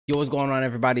Yo, what's going on,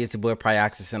 everybody? It's your boy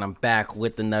Pryoxis, and I'm back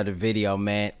with another video,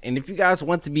 man. And if you guys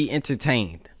want to be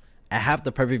entertained, I have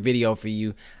the perfect video for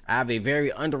you. I have a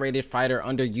very underrated fighter,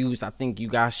 underused. I think you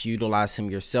guys should utilize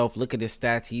him yourself. Look at his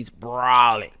stats. He's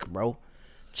brolic, bro.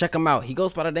 Check him out. He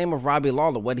goes by the name of Robbie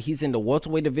Lawler. Whether he's in the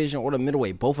welterweight division or the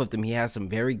middleweight, both of them, he has some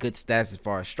very good stats as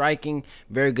far as striking.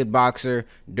 Very good boxer,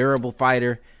 durable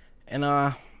fighter, and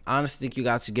I honestly think you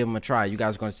guys should give him a try. You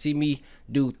guys are going to see me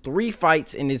do 3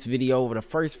 fights in this video. The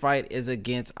first fight is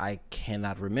against, I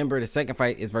cannot remember. The second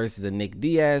fight is versus a Nick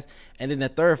Diaz. And then the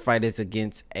third fight is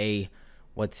against a,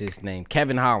 what's his name?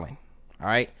 Kevin Holland. All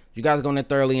right. You guys are going to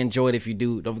thoroughly enjoy it. If you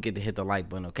do, don't forget to hit the like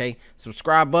button, okay?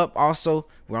 Subscribe up. Also,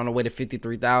 we're on the way to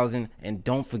 53,000. And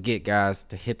don't forget, guys,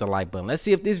 to hit the like button. Let's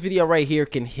see if this video right here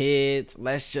can hit,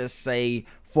 let's just say,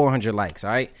 400 likes,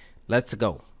 all right? Let's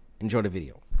go. Enjoy the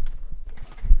video.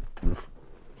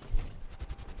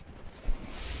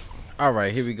 All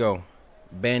right, here we go.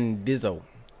 Bandizzo.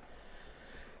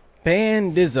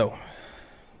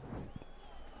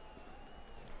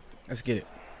 Let's get it.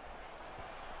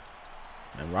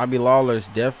 And Robbie Lawler is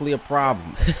definitely a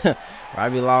problem.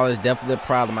 Robbie Lawler is definitely a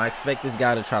problem. I expect this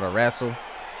guy to try to wrestle,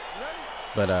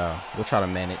 but we'll try to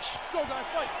manage. Let's go, guys,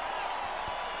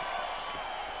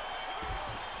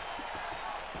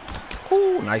 fight.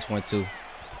 Ooh, nice one too.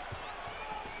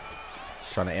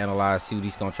 Just trying to analyze, see what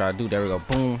he's gonna try to do. There we go.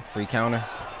 Boom, free counter.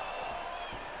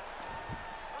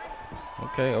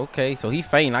 Okay. So he's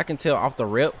feinting. I can tell off the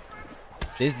rip.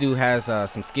 This dude has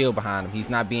some skill behind him. He's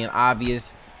not being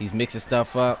obvious. He's mixing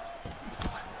stuff up,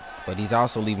 but he's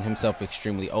also leaving himself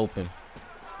extremely open.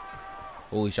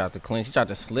 Oh, he tried to clinch. He tried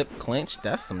to slip clinch.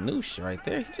 That's some new shit right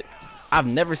there. I've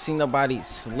never seen nobody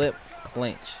slip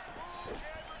clinch.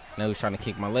 Now he's trying to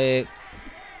kick my leg.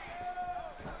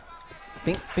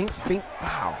 Bink.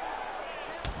 Wow.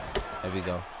 There we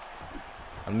go.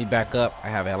 Let me back up. I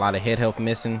have a lot of head health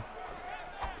missing.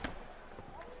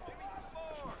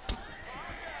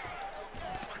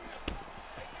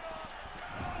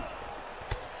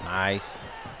 Nice.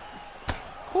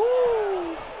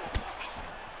 Woo.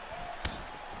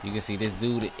 You can see this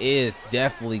dude is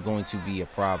definitely going to be a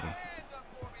problem.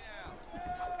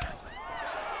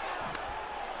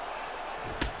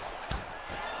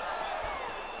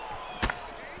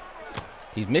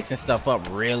 He's mixing stuff up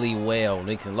really well,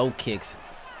 mixing low kicks,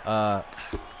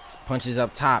 punches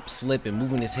up top, slipping,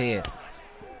 moving his head.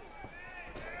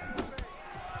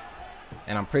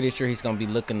 And I'm pretty sure he's going to be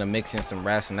looking to mix in some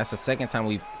wrestling. That's the second time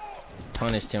we've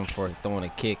punished him for throwing a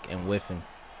kick and whiffing.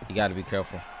 You got to be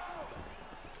careful.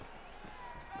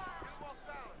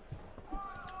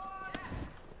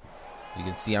 You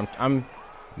can see I'm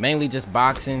mainly just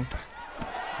boxing,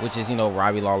 which is, you know,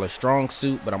 Robbie Lawler's strong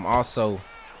suit, but I'm also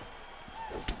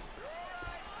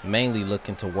mainly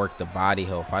looking to work the body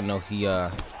health. I know he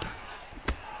has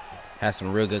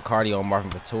some real good cardio on Marvin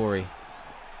Vettori,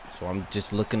 so I'm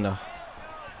just looking to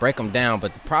break him down.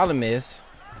 But the problem is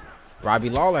Robbie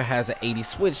Lawler has an 80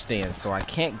 switch stance, so I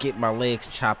can't get my legs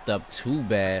chopped up too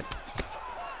bad.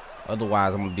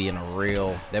 Otherwise, I'm gonna be in a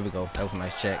real. There we go. That was a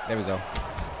nice check. There we go.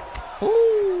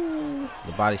 Ooh,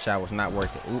 the body shot was not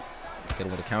worth it. Ooh, hit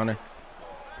him with a counter.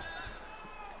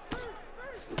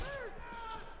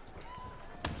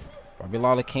 Robbie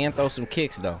Lawler can throw some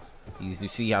kicks though. You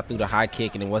see, I threw the high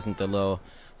kick and it wasn't the little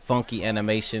funky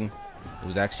animation. It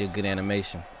was actually a good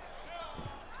animation.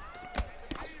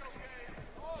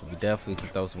 So we definitely can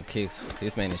throw some kicks.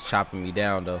 This man is chopping me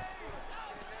down though.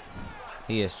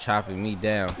 He is chopping me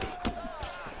down.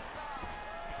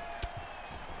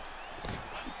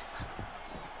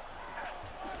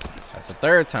 That's the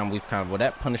third time we've kind of, well,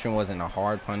 that punishment wasn't a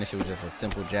hard punish. It was just a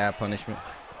simple jab punishment.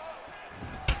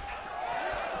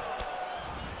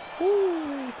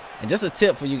 And just a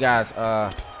tip for you guys,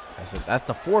 that's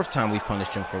the 4th time we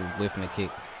punished him for whiffing a kick.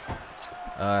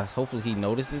 Hopefully he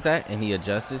notices that and he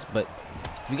adjusts. But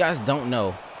if you guys don't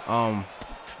know,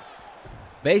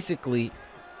 basically,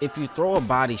 if you throw a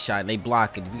body shot and they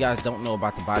block it, if you guys don't know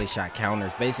about the body shot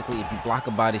counters, basically if you block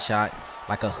a body shot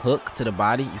like a hook to the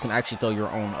body, you can actually throw your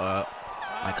own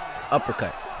like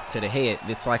uppercut to the head.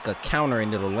 It's like a counter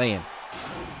and it'll land.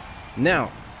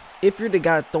 Now, if you're the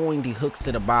guy throwing the hooks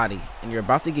to the body and you're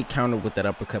about to get countered with that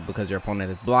uppercut because your opponent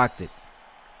has blocked it,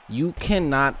 you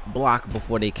cannot block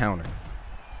before they counter.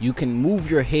 You can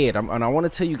move your head. And I want to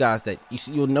tell you guys that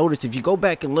you'll notice if you go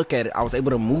back and look at it, I was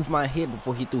able to move my head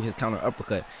before he threw his counter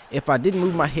uppercut. If I didn't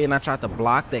move my head and I tried to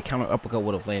block, that counter uppercut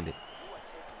would have landed.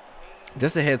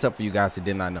 Just a heads up for you guys that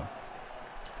did not know.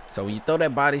 So when you throw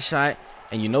that body shot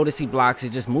and you notice he blocks it,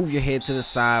 just move your head to the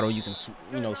side, or you can,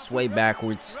 you know, sway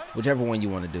backwards, whichever one you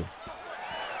want to do.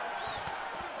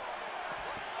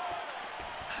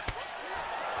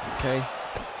 Okay.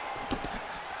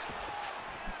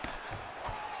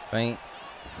 Feint.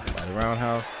 Body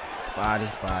roundhouse. Body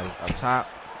up top.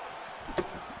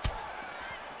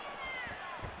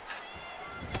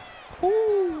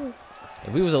 Woo.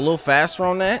 If he was a little faster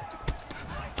on that,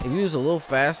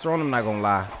 I'm not gonna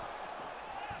lie,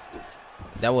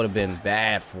 that would have been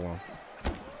bad for him.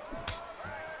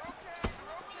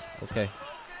 Okay.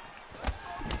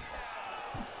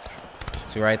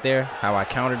 See right there how I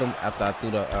countered him after I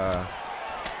threw the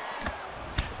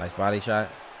nice body shot.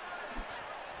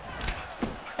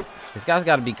 This guy's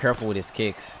got to be careful with his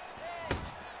kicks.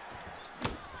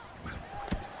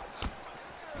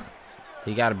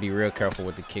 He got to be real careful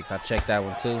with the kicks. I checked that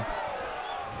one too.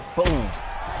 Boom.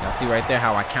 Y'all see right there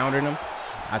how I countered him?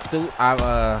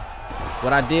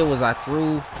 What I did was I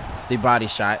threw the body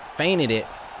shot, feinted it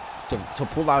to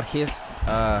pull out his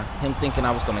him thinking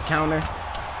I was gonna counter.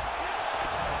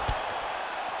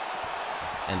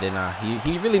 And then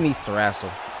he really needs to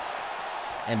wrestle.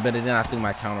 But then I threw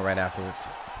my counter right afterwards.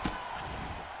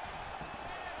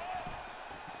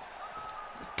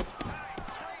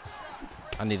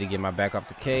 I need to get my back off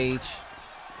the cage.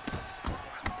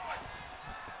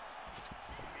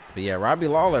 But yeah, Robbie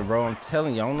Lawler, bro, I'm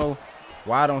telling you, I don't know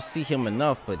why I don't see him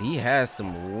enough, but he has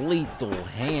some lethal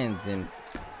hands and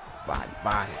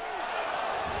body.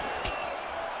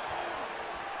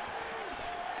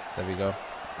 There we go.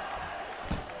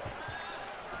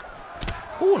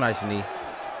 Ooh, nice knee.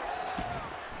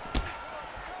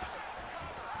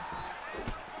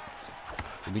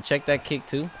 Did we check that kick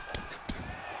too?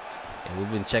 Yeah,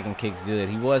 we've been checking kicks good.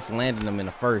 He was landing them in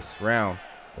the first round,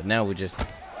 but now we're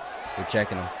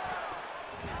checking them.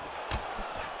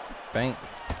 Feint.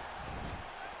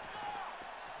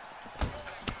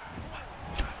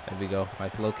 There we go.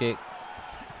 Nice low kick.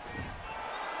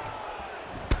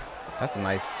 That's a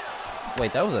nice.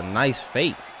 Wait, that was a nice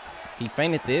fake. He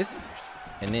feinted this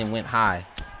and then went high.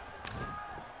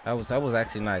 That was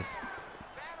actually nice.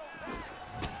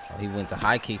 Oh, he went to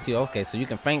high kick too. Okay, so you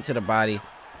can feint to the body.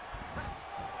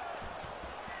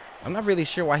 I'm not really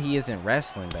sure why he isn't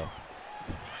wrestling though.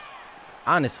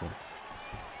 Honestly.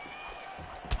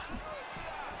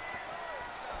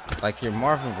 Like you're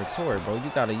Marvin Vettori, bro.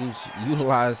 You gotta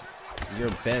utilize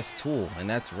your best tool, and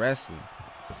that's wrestling.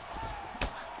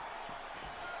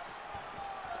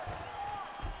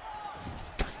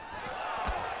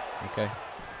 Okay.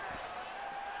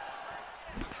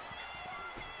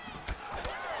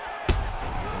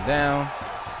 Down.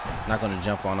 Not gonna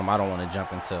jump on him. I don't want to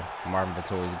jump into Marvin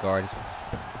Vettori's guard.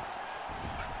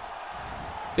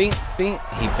 Bing, bing.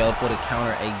 He fell for the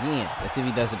counter again. Let's see if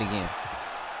he does it again.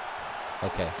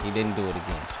 Okay, he didn't do it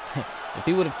again. If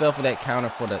he would have fell for that counter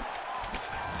for the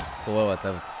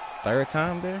third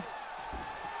time there,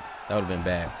 that would have been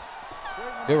bad.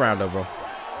 Good round though, bro.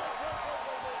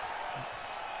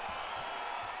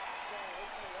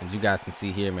 As you guys can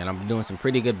see here, man, I'm doing some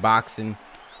pretty good boxing.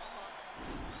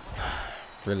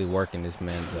 Really working this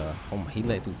man's. Oh my, he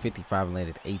let through 55 and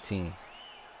landed 18.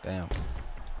 Damn.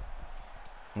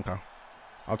 Okay,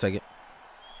 I'll take it.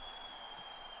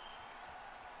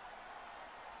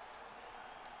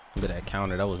 Look at that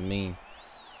counter. That was mean.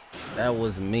 That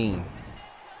was mean.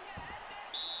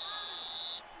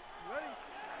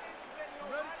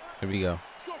 Here we go.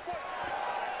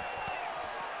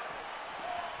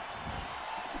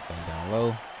 Going down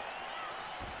low.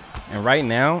 And right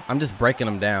now, I'm just breaking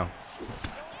them down.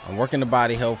 I'm working the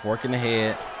body health, working the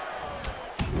head.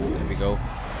 There we go.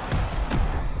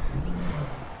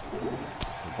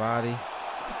 The body.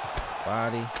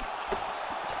 Body.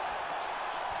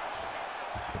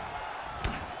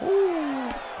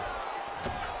 Ooh.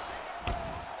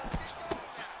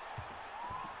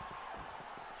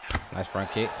 Nice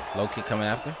front kick. Low kick coming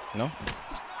after. No?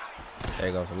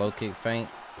 There goes a low kick. Feint.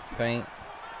 Feint.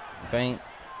 Feint.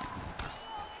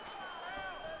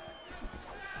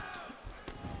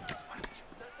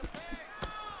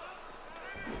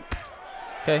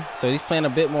 Okay, so he's playing a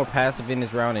bit more passive in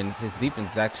this round, and his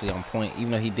defense is actually on point.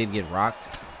 Even though he did get rocked,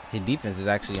 his defense is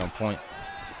actually on point.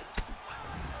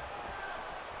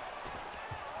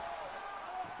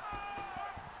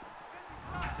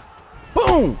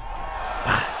 Boom!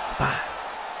 Bye, bye.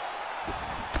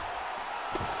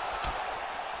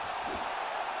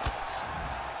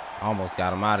 Almost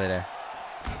got him out of there.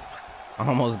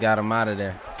 Almost got him out of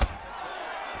there.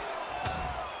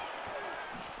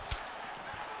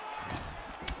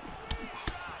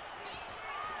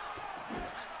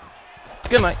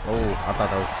 Good night. Oh, I thought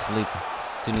that was sleeping.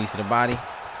 2 knees to the body.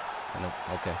 Nope.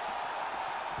 Okay.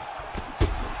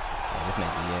 Oh, this may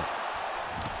be it.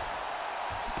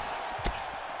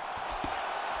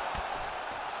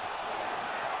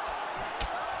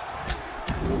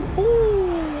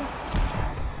 Ooh.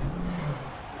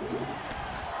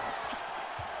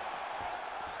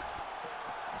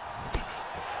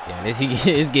 Yeah,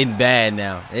 it's getting bad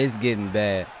now. It's getting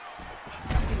bad.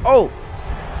 Oh.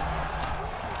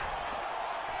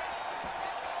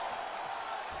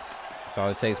 That's all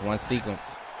it takes. One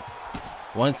sequence.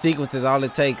 One sequence is all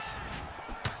it takes.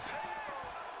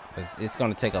 It's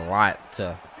going to take a lot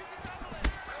to...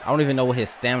 I don't even know what his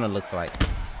stamina looks like.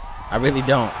 I really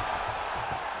don't.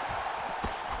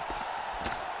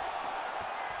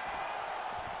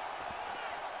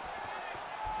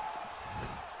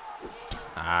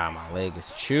 Ah, my leg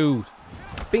is chewed.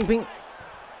 Bing, bing.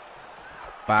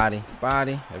 Body,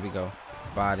 body. There we go.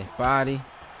 Body, body.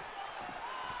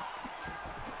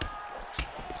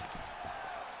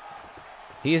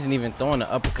 He isn't even throwing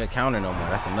the uppercut counter no more.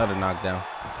 That's another knockdown.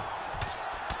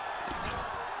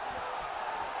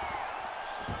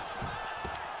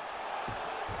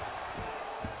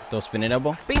 Throw spinning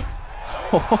elbow. Bing.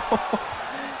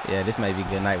 Yeah, this might be a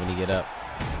good night when he get up.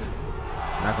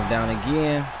 Knock him down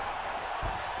again.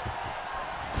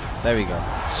 There we go.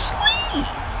 Sweet.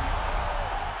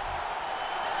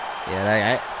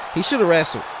 Yeah, he should have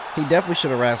wrestled. He definitely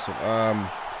should have wrestled.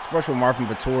 Especially with Marvin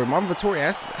Vettori. Marvin Vettori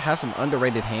has some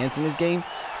underrated hands in this game,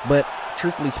 but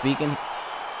truthfully speaking,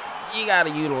 you gotta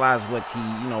utilize what he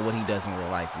does in real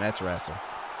life, and that's wrestle.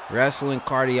 Wrestling,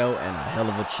 cardio, and a hell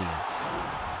of a chin.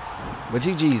 But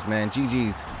GG's, man.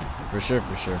 GG's. For sure,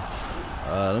 for sure.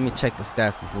 Let me check the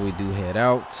stats before we do head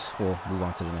out. We'll move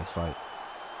on to the next fight.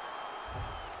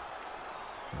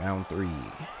 Round 3.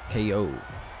 KO.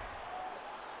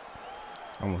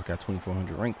 Almost got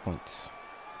 2,400 rank points.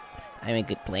 I'm a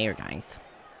good player, guys.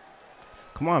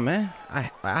 Come on, man.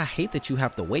 I hate that you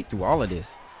have to wait through all of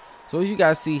this. So as you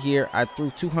guys see here, I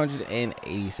threw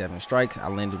 287 strikes. I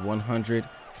landed 100.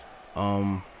 We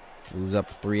was up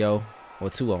 3-0. Or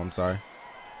 2-0, I'm sorry.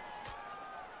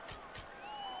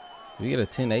 Did we get a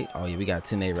 10-8? Oh, yeah, we got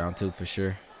 10-8 round 2 for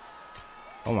sure.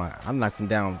 Oh, my. I knocked him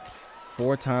down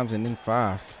 4 times and then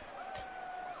 5.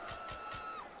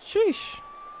 Sheesh.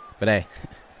 But, hey,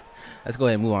 let's go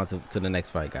ahead and move on to the next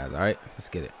fight, guys. All right, let's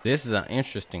get it. This is an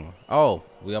interesting. Oh,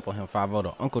 we up on him 5-0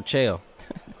 to Uncle Chael.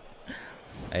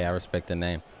 Hey, I respect the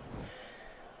name.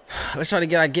 Let's try to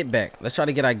get our get back. Let's try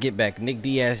to get our get back. Nick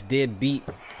Diaz did beat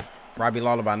Robbie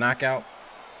Lawler by knockout.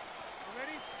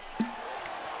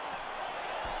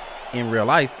 In real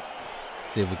life,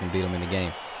 see if we can beat him in the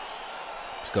game.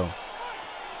 Let's go.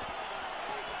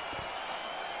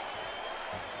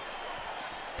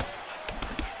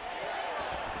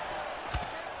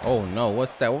 Oh no,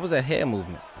 what's that? What was that head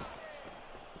movement?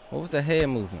 What was that head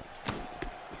movement?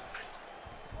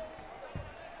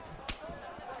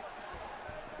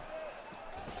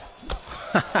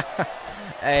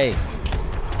 Hey.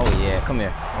 Oh yeah, come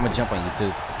here. I'm gonna jump on you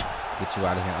too. Get you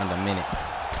out of here under a minute.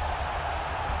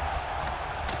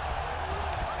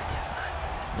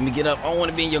 Let me get up. I don't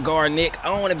want to be in your guard, Nick. I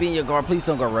don't want to be in your guard. Please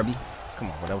don't go, Rubby. Come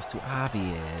on, bro. That was too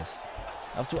obvious.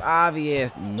 That was too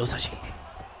obvious. No such thing.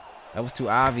 That was too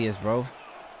obvious, bro.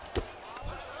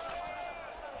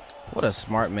 What a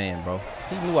smart man, bro.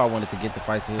 He knew I wanted to get the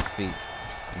fight to his feet.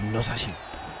 No such thing.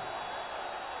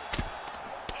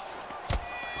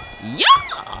 Yeah!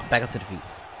 Back up to the feet.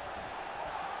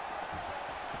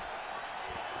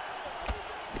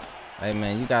 Hey,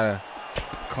 man, you gotta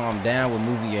calm down with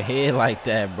moving your head like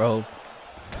that, bro.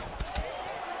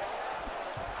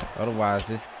 Otherwise,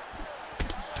 this...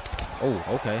 Oh,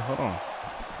 okay, hold on.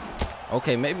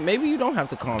 Okay, maybe you don't have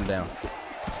to calm down.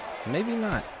 Maybe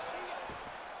not.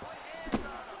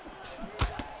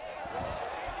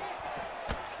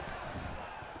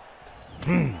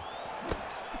 I'm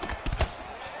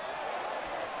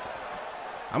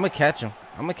gonna catch him.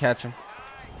 I'm gonna catch him.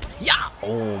 Yeah.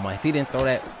 Oh my! If he didn't throw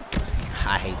that,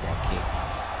 I hate that kick.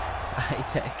 I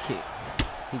hate that kick.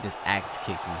 He just axe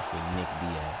kicked me with Nick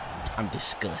Diaz. I'm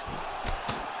disgusted.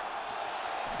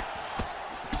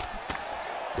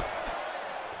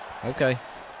 Okay.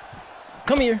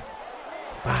 Come here.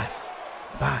 Bye.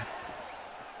 Bye.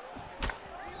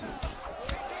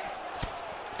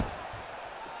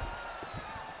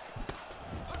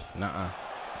 Nuh-uh.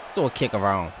 Let's do a kick of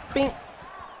our own. Bing.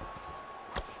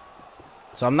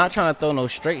 So I'm not trying to throw no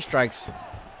straight strikes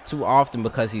too often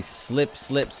because he's slip,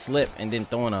 and then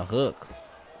throwing a hook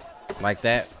like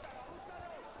that.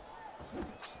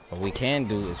 What we can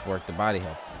do is work the body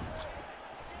health.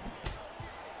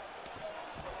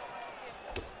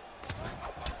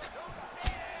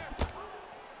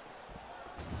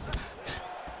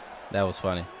 That was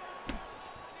funny.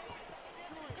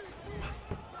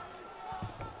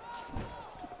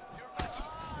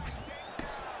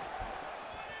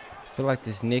 feel like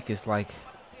this Nick is like,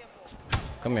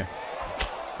 come here.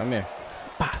 Come here.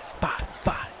 Bye, bye,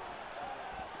 bye.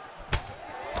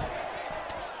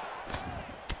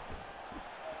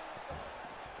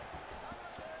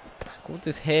 Go with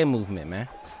this head movement, man.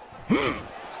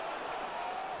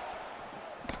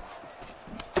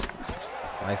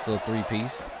 Nice little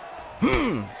three-piece.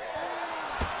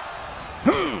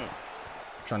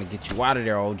 Trying to get you out of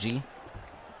there, OG.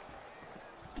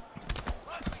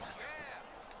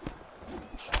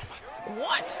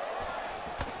 What?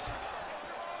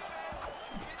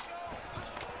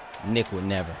 Nick would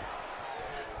never.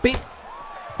 Bing,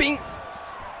 bing.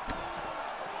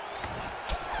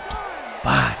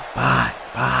 Bye, bye,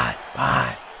 bye,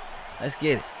 bye. Let's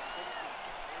get it.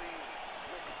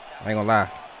 I ain't gonna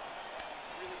lie.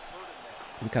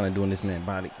 We kind of doing this man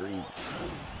body greasy.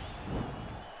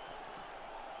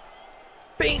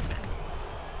 Bink,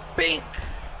 bink,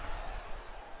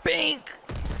 bink.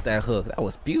 That hook, that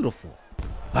was beautiful.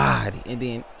 Body, and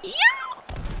then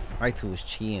right to his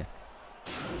chin.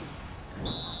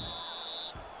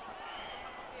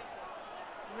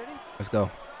 Let's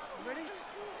go.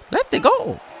 Let it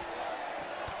go.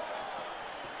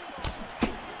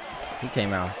 He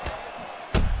came out.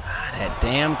 Ah, that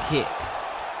damn kick.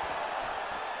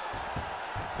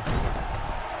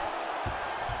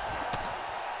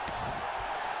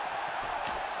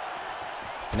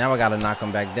 Now I gotta knock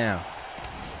him back down.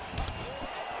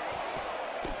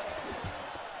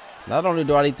 Not only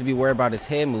do I need to be worried about his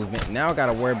head movement, now I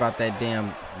gotta worry about that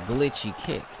damn glitchy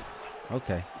kick.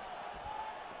 Okay.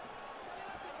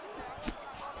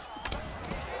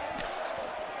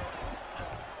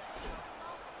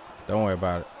 Don't worry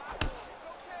about it.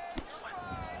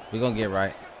 We're gonna get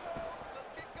right.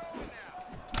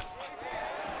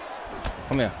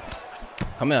 Come here.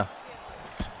 Come here.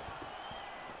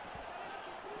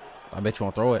 I bet you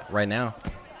won't throw it right now.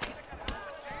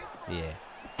 Yeah.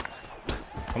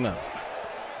 Come on.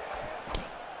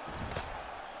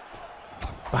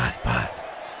 Bye, bye.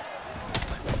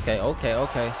 Okay, okay,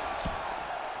 okay.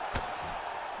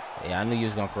 Yeah, I knew you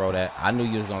was gonna throw that. I knew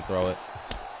you was gonna throw it.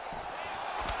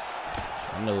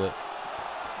 I knew it.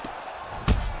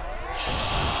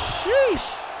 Sheesh.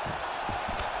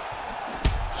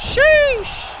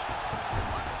 Sheesh.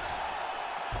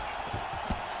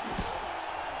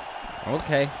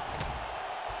 Okay.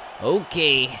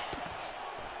 Okay.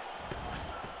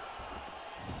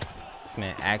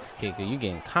 Man, axe kicker, you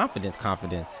getting confidence,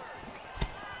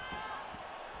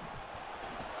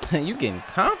 you getting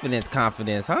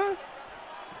confidence, huh?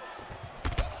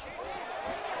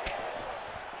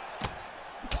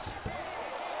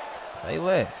 Say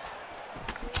less.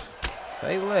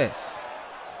 Say less.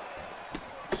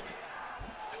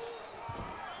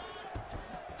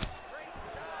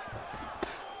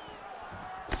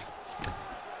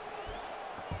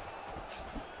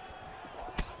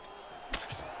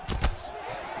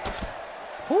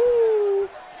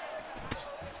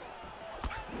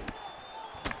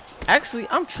 Actually,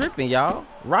 I'm tripping, y'all.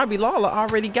 Robbie Lawler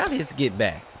already got his get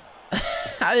back.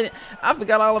 I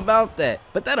forgot all about that.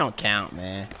 But that don't count,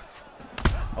 man.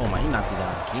 Oh my, he knocked me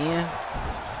down again.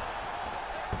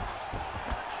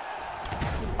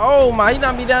 Oh my, he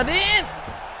knocked me down then.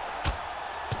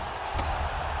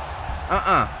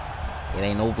 It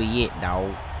ain't over yet,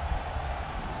 dog.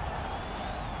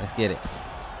 Let's get it.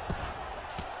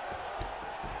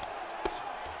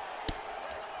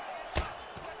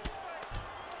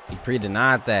 He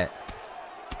pre-denied that.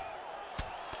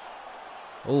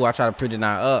 Oh, I try to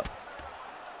pre-deny up.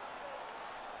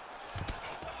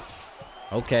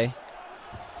 Okay.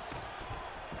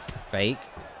 Fake.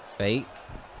 Fake.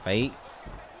 Fake.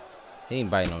 He ain't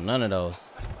biting on none of those.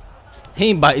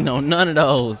 He ain't biting on none of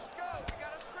those.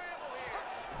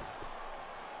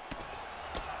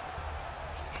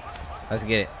 Let's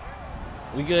get it.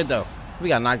 We good though. We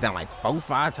got knocked down like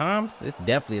 4-5 times. It's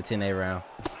definitely a 10A round.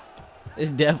 It's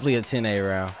definitely a 10A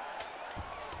round.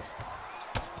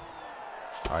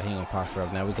 All right, he gonna posture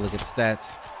up now. We can look at the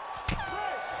stats.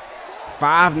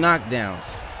 5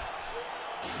 knockdowns.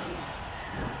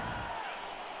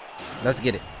 Let's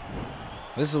get it.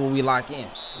 This is what we lock in.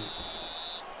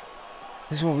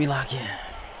 This is what we lock in.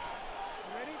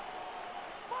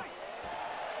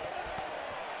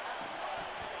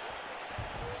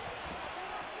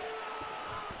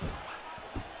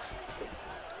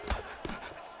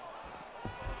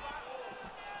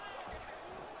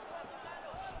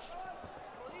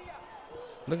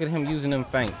 Look at him using them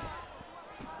feints.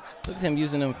 Look at him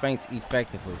using them feints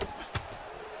effectively.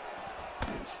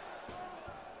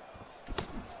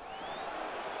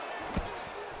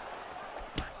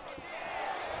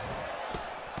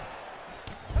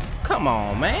 Come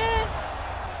on, man.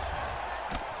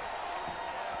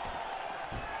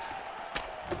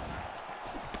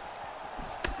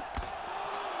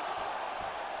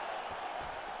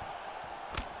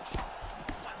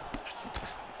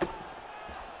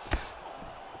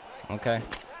 Okay.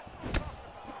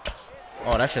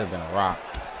 Oh, that should have been a rock.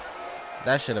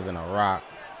 That should have been a rock.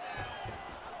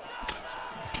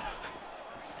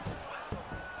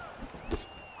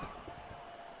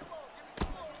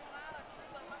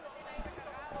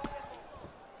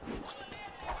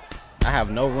 I have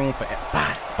no room for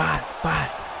bot.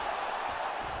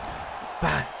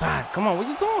 Come on, where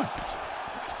you going?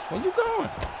 Where you going?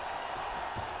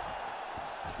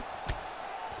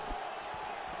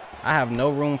 I have no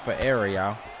room for error,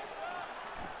 y'all.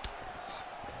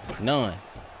 None.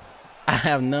 I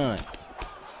have none.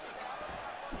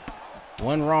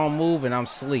 One wrong move and I'm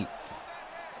asleep.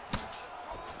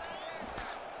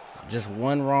 Just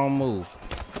one wrong move.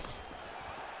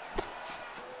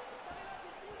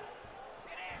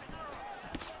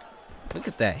 Look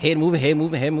at that. Head moving, head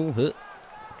moving, head moving. Hook.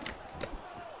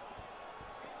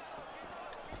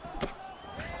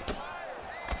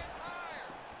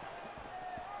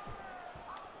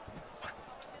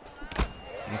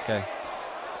 Okay.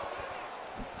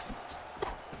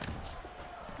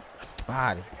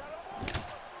 Body.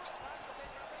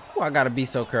 Oh, I gotta be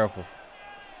so careful.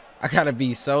 I gotta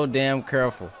be so damn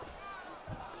careful.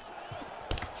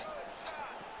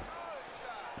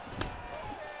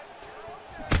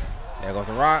 There goes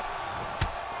a rock.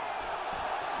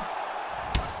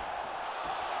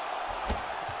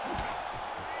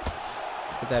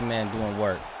 Look at that man doing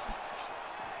work.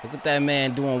 Look at that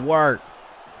man doing work.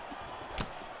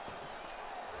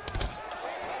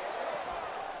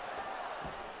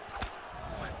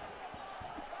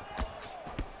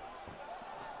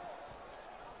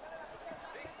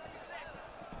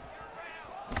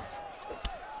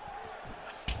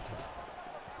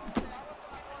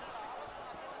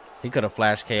 He could have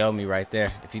flash KO'd me right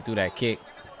there if he threw that kick.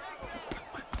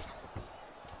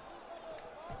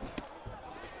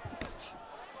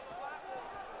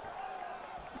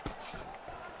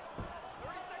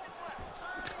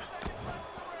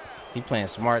 He playing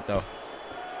smart though.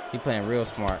 He playing real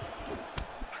smart.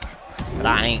 But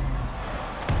I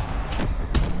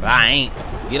ain't.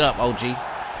 Get up, OG.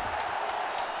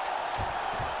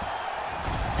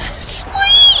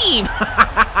 Sleep!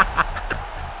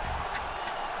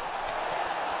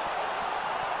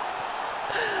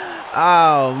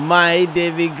 Oh, my, he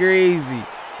did me greasy.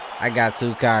 I got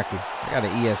too cocky. I got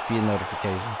an ESPN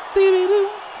notification.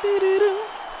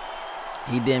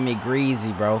 He did me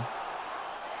greasy, bro.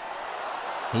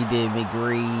 He did me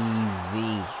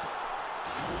greasy.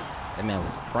 That man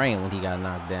was praying when he got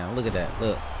knocked down. Look at that.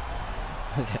 Look.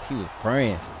 He was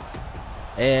praying.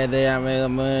 And then I make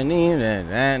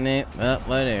money. Up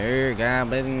with her. God,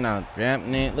 baby, not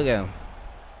dropping it. Look at him.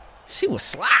 She was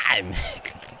sliding.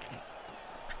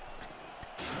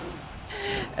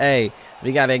 Hey,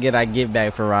 we gotta get our get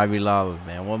back for Robbie Lawler,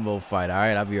 man. One more fight. All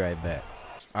right, I'll be right back.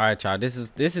 All right, y'all. This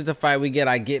is the fight we get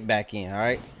our get back in. All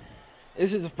right,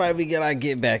 this is the fight we get our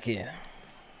get back in.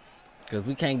 Cause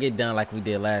we can't get done like we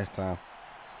did last time.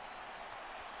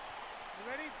 You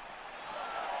ready?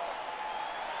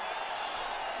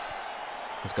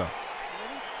 Let's go.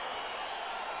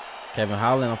 Kevin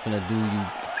Holland, I'm finna do you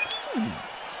crazy.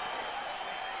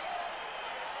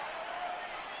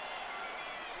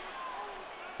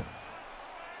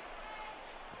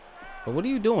 But what are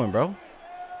you doing, bro? I'm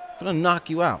finna knock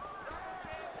you out.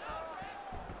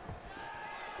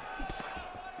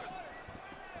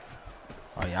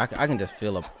 Oh yeah, I can just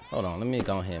feel up. Hold on, let me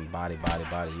go ahead and body you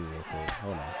real quick.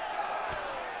 Hold on.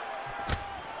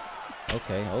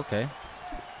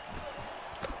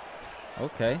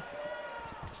 Okay.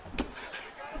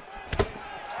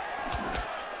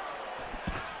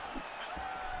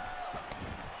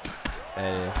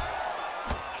 There it is.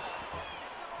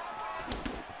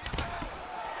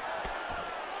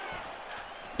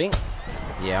 Bing.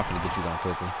 Yeah, I'm finna get you going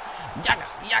quickly.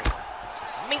 Yaga.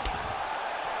 Bing.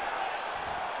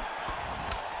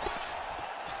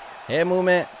 Head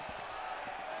movement.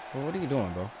 Well, what are you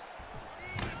doing, bro?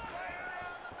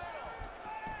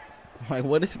 Like,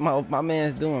 what is my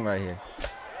man's doing right here?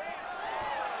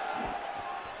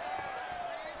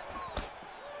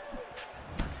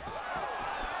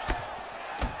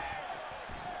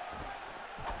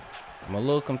 I'm a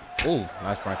little ooh,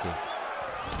 nice front kick.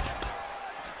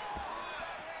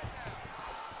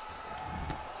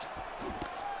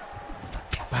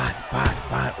 Bot.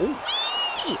 Ooh.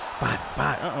 Bot.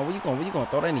 Where you going?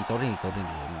 Throw that knee.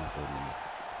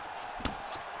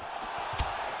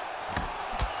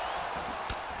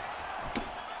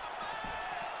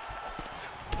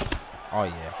 Oh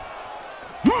yeah.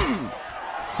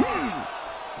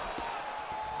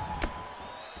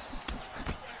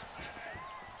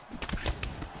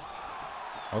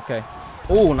 Okay.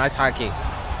 Ooh, nice high kick.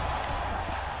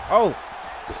 Oh.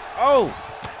 Oh.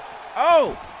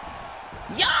 Oh.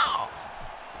 Yo.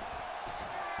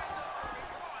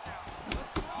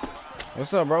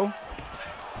 What's up, bro?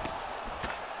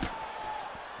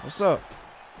 What's up?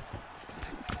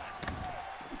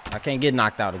 I can't get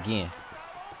knocked out again.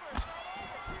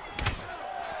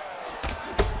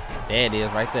 There it is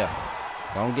right there.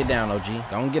 Go on, get down, OG.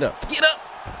 Go on, get up. Get up.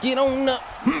 Get on up.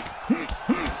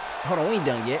 Hold on, we ain't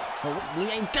done yet. We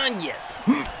ain't done yet.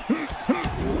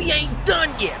 We ain't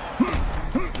done yet.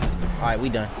 All right, we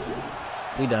done.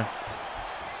 We done.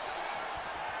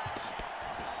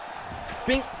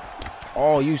 Bing.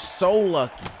 Oh, you so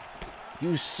lucky.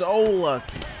 You so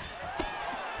lucky.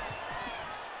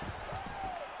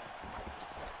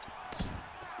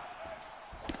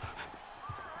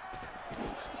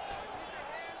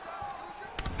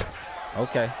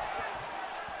 Okay.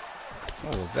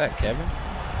 What was that, Kevin?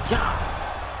 Yeah.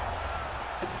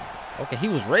 Okay, he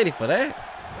was ready for that.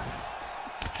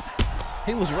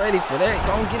 He was ready for that.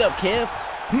 Go on, get up, Kev.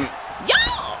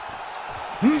 Yeah.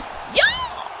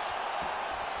 Yeah.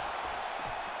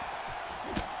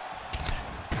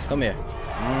 Come here.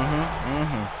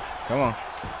 Come on.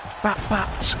 Bop, bop.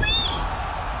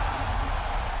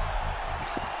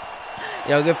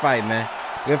 Yo, good fight, man.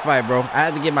 Good fight, bro. I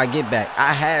had to get my get back.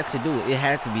 I had to do it. It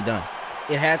had to be done.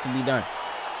 It had to be done.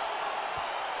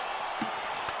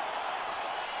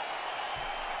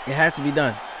 It had to be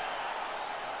done.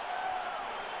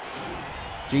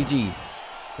 GG's.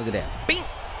 Look at that. Bing.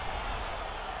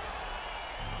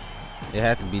 It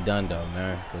had to be done, though,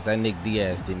 man. Because that Nick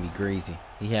Diaz did me crazy.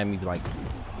 He had me, like,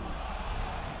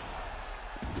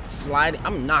 sliding.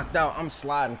 I'm knocked out. I'm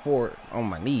sliding forward on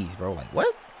my knees, bro. Like,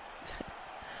 what?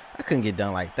 I couldn't get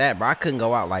done like that, bro. I couldn't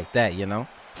go out like that, you know.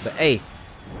 But hey,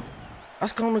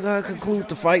 that's gonna conclude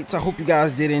the fights. I hope you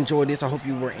guys did enjoy this. I hope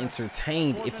you were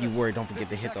entertained. If you were, don't forget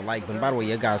to hit the like button. By the way,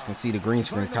 you guys can see the green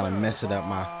screen kind of messing up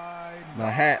my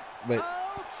hat, but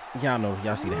y'all know,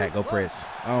 y'all see the hat. Go Preds.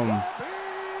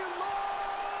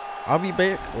 I'll be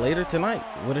back later tonight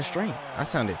with a stream. I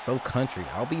sounded so country.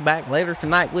 I'll be back later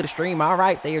tonight with a stream. All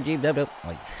right, there, GW.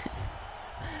 Like.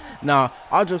 Now,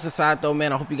 all jokes aside though,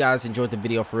 man, I hope you guys enjoyed the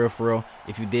video for real.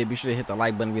 If you did, be sure to hit the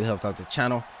like button. It really helps out the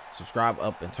channel. Subscribe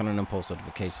up and turn on them post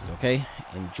notifications, okay?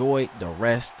 Enjoy the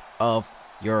rest of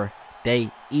your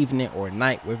day, evening, or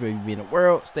night, wherever you be in the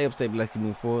world. Stay up, stay blessed, keep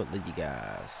moving forward. Love you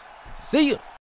guys. See you.